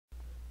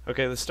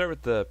Okay, let's start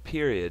with the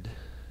period.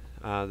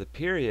 The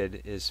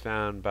period is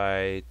found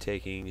by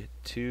taking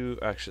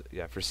for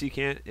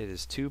secant, it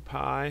is 2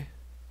 pi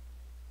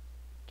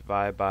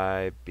divided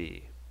by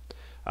b.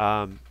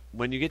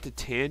 When you get to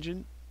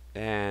tangent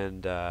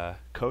and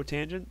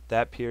cotangent,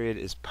 that period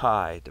is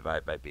pi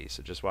divided by b,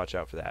 so just watch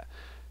out for that.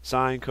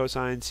 Sine,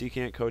 cosine,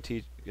 secant,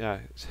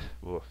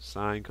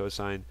 sine,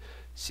 cosine,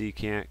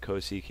 secant,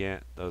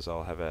 cosecant, those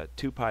all have a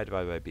 2 pi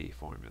divided by b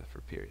formula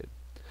for period.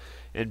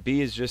 And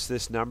b is just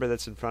this number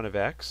that's in front of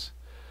x.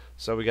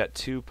 So we got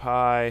 2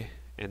 pi,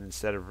 and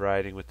instead of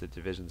writing with the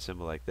division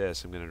symbol like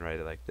this, I'm going to write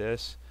it like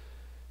this.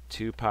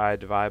 2 pi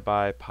divided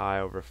by pi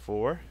over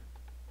 4.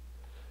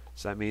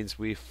 So that means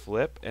we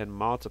flip and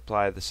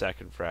multiply the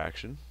second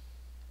fraction.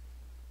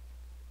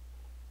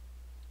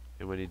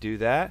 And when you do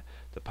that,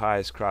 the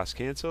pi's cross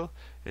cancel,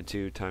 and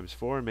 2 times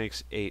 4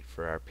 makes 8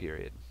 for our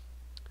period.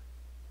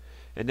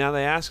 And now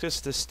they ask us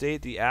to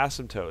state the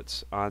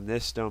asymptotes on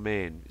this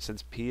domain.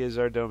 Since P is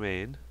our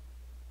domain,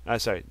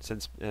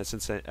 since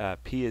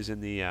P is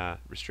in the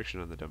restriction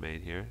on the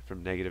domain here,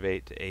 from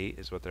 -8 to 8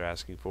 is what they're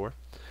asking for.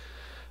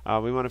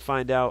 We want to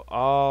find out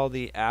all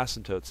the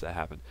asymptotes that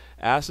happen.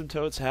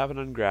 Asymptotes happen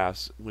on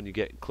graphs when you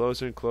get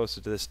closer and closer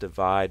to this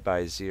divide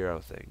by 0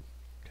 thing.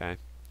 Okay.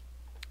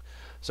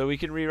 So we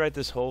can rewrite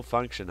this whole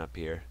function up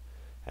here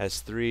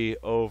as 3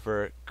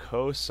 over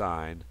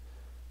cosine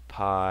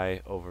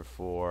pi over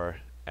 4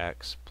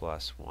 x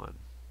plus 1.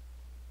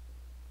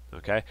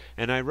 Okay,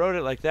 and I wrote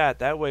it like that.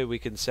 That way we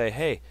can say,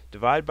 hey,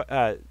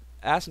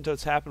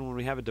 asymptotes happen when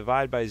we have a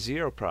divide by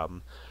 0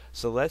 problem.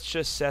 So let's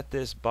just set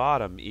this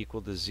bottom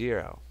equal to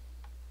 0.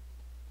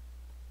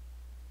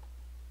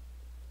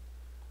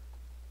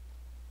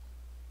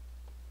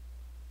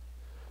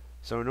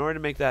 So in order to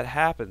make that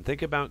happen,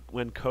 think about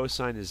when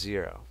cosine is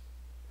 0.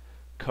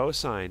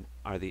 Cosine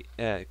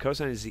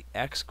is the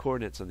x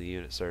coordinates on the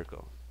unit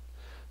circle.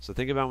 So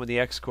think about when the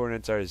x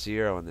coordinates are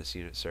 0 on this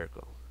unit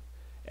circle.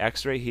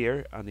 X right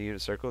here on the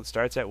unit circle, it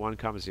starts at 1,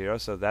 0,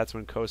 so that's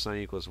when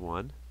cosine equals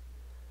 1.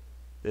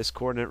 This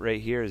coordinate right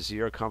here is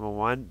 0,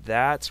 1.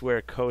 That's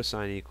where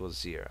cosine equals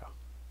 0.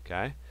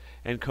 Okay?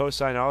 And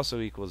cosine also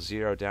equals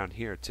 0 down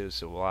here too,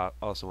 so we'll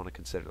also want to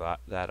consider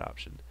that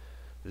option.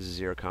 This is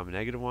 0,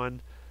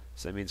 -1,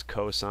 so that means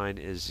cosine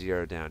is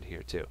 0 down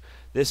here too.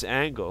 This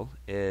angle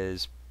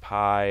is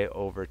pi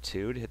over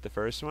 2 to hit the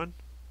first one,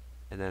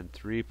 and then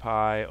 3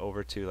 pi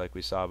over 2 like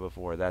we saw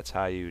before. That's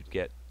how you'd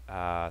get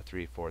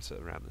 3/4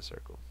 around the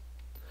circle.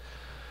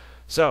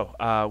 So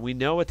we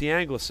know what the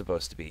angle is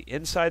supposed to be.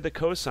 Inside the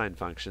cosine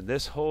function,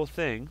 this whole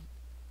thing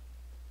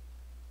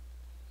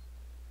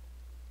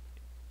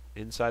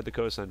inside the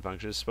cosine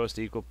function is supposed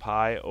to equal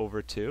pi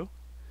over 2.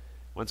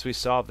 Once we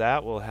solve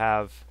that, we'll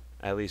have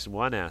at least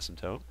one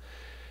asymptote.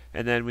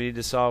 And then we need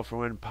to solve for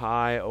when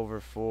pi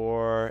over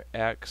 4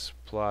 x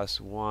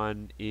plus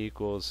 1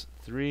 equals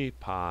 3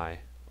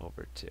 pi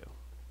over 2.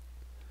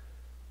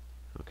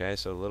 Okay,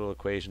 so a little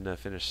equation to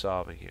finish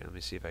solving here. Let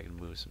me see if I can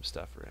move some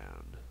stuff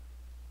around.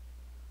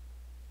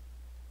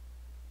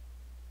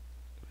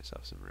 Give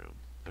myself some room.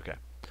 Okay,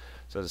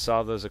 so to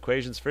solve those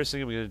equations, first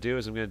thing I'm going to do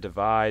is I'm going to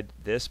divide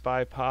this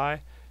by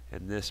pi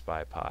and this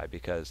by pi,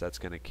 because that's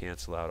going to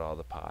cancel out all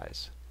the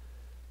pi's.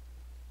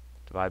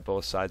 Divide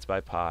both sides by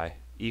pi.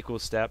 Equal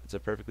step. It's a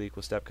perfectly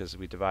equal step because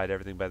we divide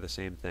everything by the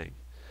same thing.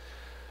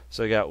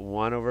 So we got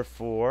 1 over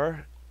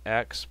 4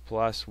 x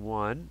plus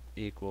 1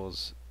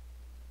 equals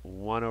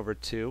 1 over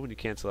 2 when you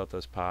cancel out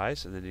those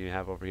pi's, and then you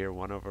have over here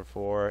 1 over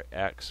 4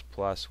 x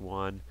plus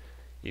 1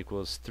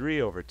 equals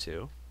 3 over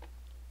 2.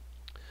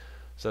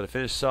 So to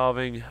finish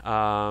solving,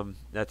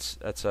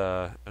 that's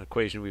an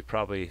equation we've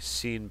probably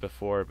seen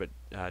before, but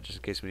just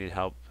in case we need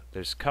help,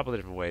 there's a couple of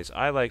different ways.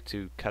 I like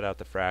to cut out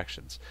the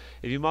fractions.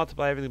 If you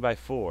multiply everything by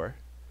 4,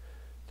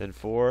 then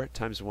 4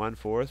 times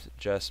 1/4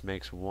 just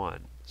makes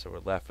 1. So we're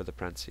left with the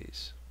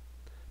parentheses.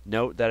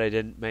 Note that I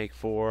didn't make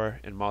 4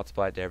 and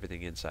multiply it to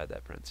everything inside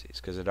that parentheses,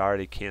 because it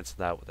already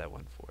canceled out with that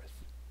 1/4.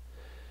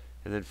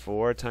 And then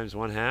 4 times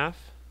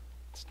 1/2,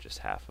 it's just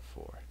half of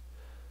 4.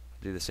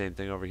 Do the same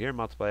thing over here,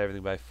 multiply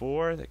everything by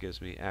 4, that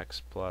gives me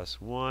x plus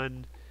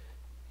 1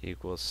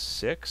 equals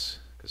 6,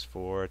 because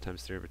 4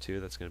 times 3 over 2,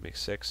 that's going to make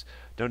 6.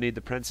 Don't need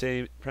the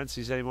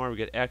parentheses anymore. We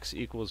get x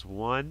equals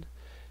 1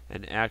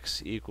 and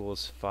x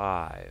equals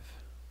 5.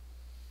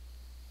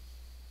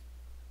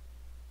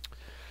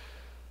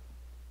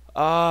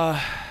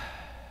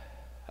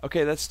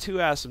 Okay, that's 2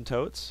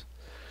 asymptotes.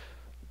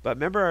 But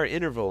remember, our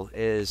interval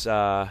is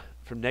from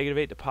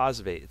 -8 to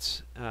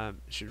 +8.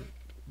 It should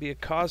be a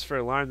cause for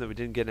alarm that we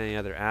didn't get any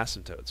other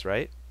asymptotes,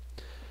 right?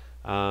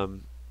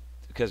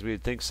 Because we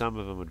would think some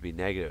of them would be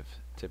negative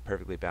to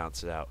perfectly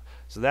balance it out.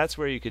 So that's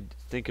where you could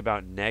think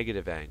about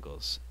negative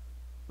angles.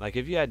 Like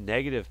if you had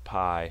negative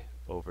pi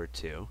over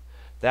 2,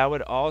 that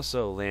would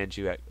also land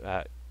you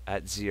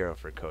at 0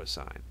 for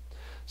cosine.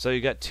 So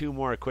you got 2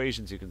 more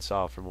equations you can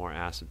solve for more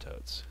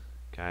asymptotes.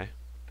 Okay.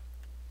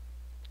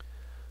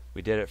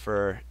 We did it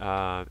for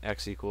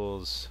x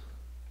equals.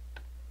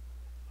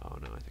 Oh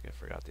no, I think I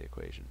forgot the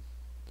equation.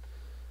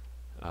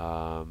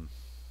 I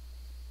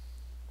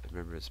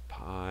remember it's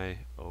pi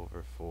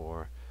over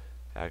 4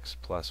 x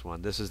plus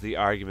 1. This is the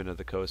argument of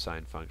the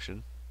cosine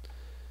function.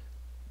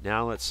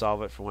 Now let's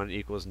solve it for when it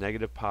equals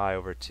negative pi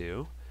over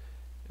 2,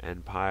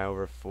 and pi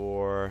over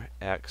 4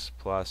 x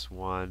plus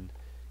 1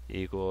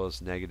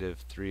 equals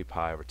negative 3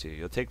 pi over 2.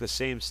 You'll take the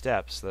same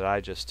steps that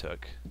I just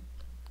took.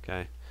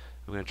 Okay,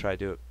 I'm going to try to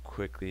do it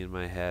quickly in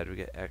my head. We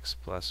get x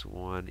plus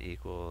 1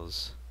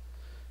 equals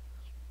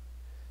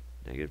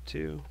negative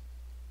 2.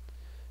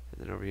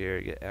 And then over here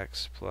you get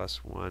x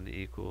plus 1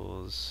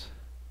 equals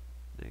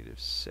negative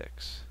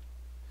 6.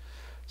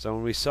 So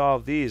when we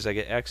solve these, I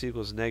get x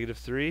equals negative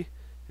 3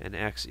 and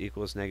x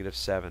equals negative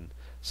 7.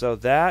 So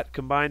that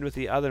combined with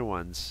the other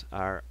ones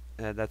are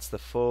that's the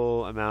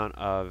full amount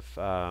of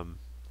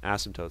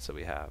asymptotes that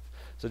we have.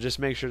 So just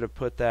make sure to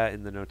put that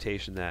in the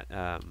notation that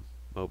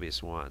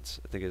Mobius wants.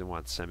 I think it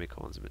wants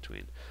semicolons in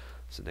between.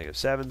 So negative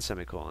 7,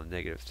 semicolon,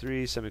 negative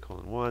 3,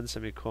 semicolon 1,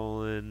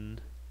 semicolon,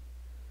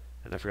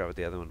 and I forgot what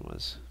the other one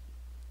was.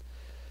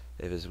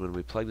 It was when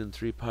we plugged in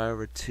 3 pi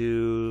over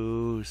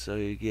 2, so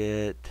you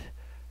get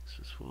this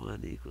was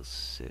 1 equals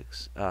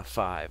 6.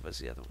 5 was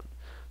the other one.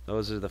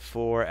 Those are the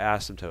 4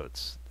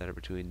 asymptotes that are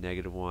between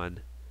negative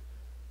 1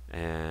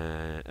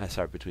 and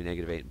between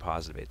negative 8 and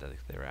positive 8 that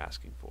they were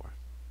asking for.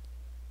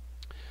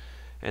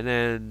 And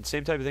then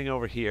same type of thing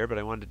over here, but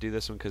I wanted to do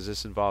this one because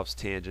this involves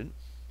tangent.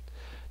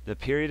 The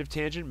period of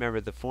tangent,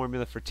 remember the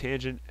formula for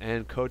tangent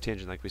and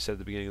cotangent, like we said at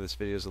the beginning of this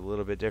video, is a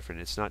little bit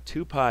different. It's not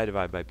 2 pi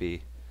divided by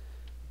b.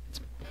 It's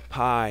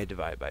pi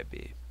divided by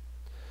b.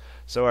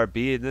 So our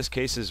b in this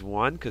case is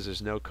 1 because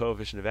there's no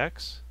coefficient of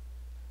x.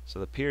 So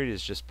the period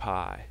is just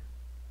pi.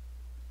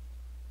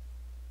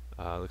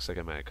 Looks like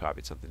I might have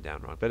copied something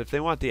down wrong. But if they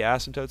want the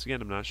asymptotes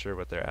again, I'm not sure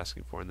what they're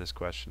asking for in this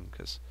question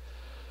because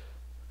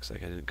looks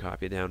like I didn't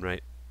copy it down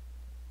right.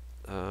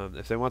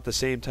 If they want the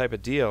same type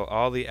of deal,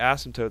 all the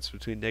asymptotes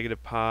between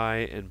negative pi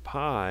and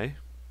pi,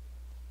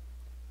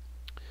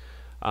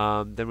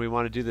 then we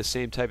want to do the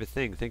same type of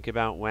thing. Think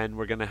about when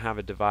we're going to have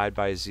a divide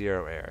by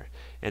 0 error.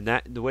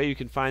 And the way you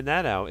can find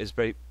that out is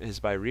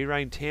by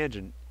rewriting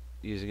tangent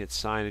using its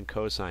sine and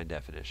cosine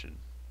definition.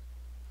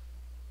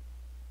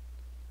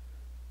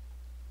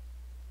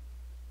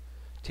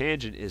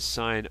 Tangent is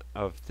sine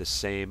of the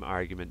same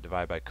argument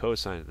divided by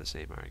cosine of the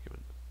same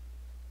argument.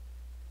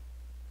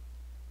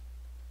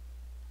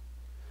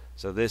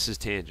 So this is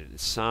tangent.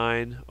 It's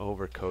sine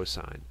over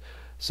cosine.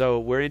 So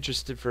we're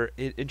interested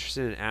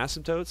in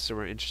asymptotes, so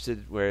we're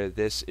interested where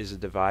this is a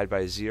divide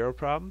by 0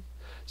 problem.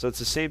 So it's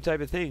the same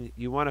type of thing.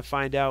 You want to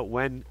find out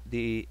when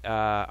the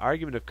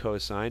argument of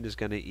cosine is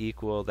going to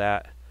equal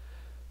that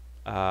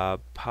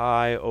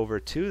pi over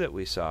 2 that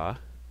we saw,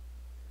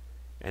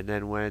 and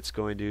then when it's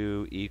going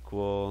to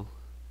equal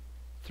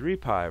 3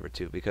 pi over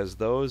 2, because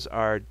those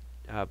are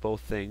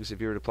both things.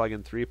 If you were to plug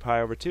in 3 pi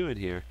over 2 in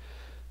here,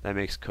 that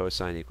makes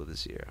cosine equal to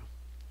 0.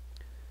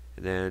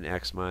 And then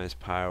x minus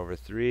pi over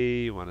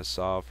 3, you want to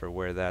solve for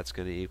where that's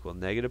going to equal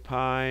negative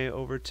pi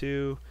over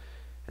 2.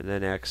 And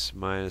then x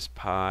minus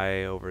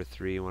pi over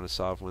 3, you want to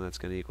solve for when that's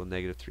going to equal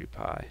negative 3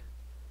 pi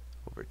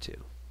over 2.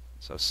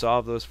 So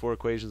solve those 4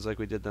 equations like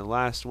we did the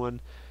last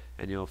one,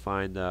 and you'll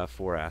find 4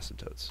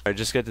 asymptotes. Alright,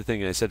 just get to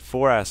thinking. I said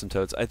 4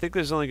 asymptotes. I think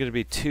there's only going to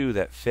be 2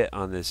 that fit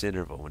on this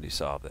interval when you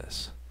solve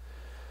this.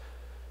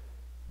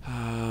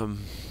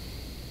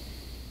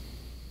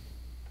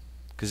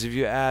 Because if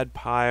you add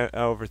pi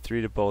over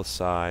 3 to both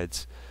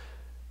sides,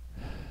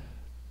 I'm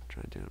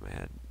trying to do it in my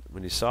head.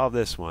 When you solve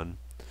this one,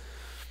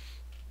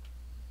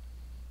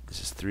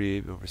 this is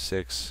 3 over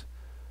 6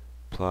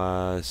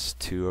 plus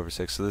 2 over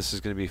 6. So this is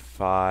going to be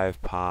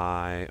 5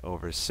 pi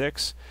over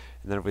 6.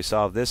 And then if we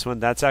solve this one,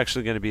 that's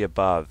actually going to be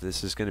above.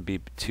 This is going to be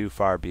too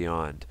far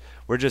beyond.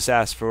 We're just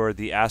asked for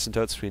the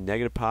asymptotes between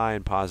negative pi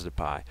and positive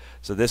pi.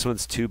 So this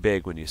one's too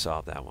big when you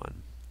solve that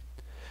one.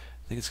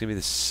 I think it's going to be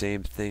the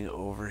same thing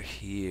over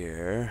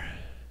here.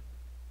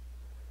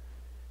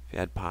 If you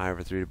add pi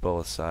over 3 to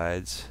both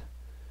sides,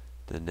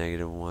 then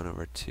negative 1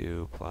 over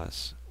 2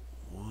 plus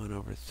 1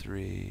 over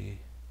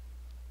 3.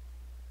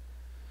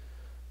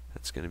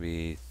 That's going to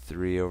be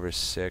 3 over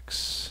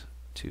 6,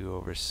 2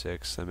 over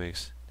 6. That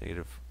makes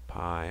negative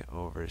pi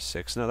over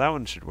 6. No, that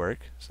one should work.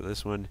 So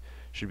this one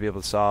should be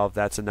able to solve.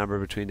 That's a number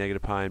between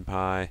negative pi and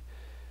pi.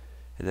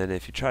 And then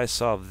if you try to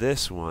solve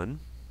this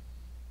one,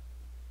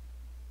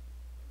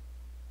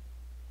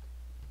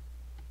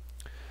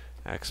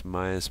 x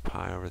minus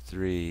pi over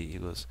 3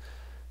 equals,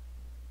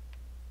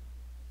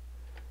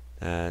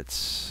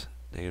 that's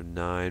negative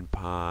 9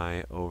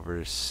 pi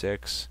over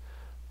 6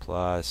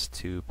 plus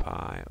 2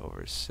 pi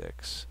over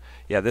 6.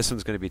 Yeah, this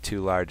one's going to be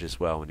too large as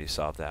well when you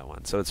solve that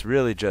one. So it's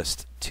really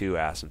just 2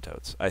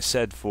 asymptotes. I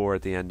said 4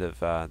 at the end of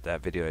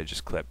that video I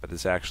just clipped, but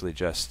it's actually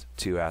just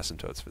 2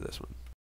 asymptotes for this one.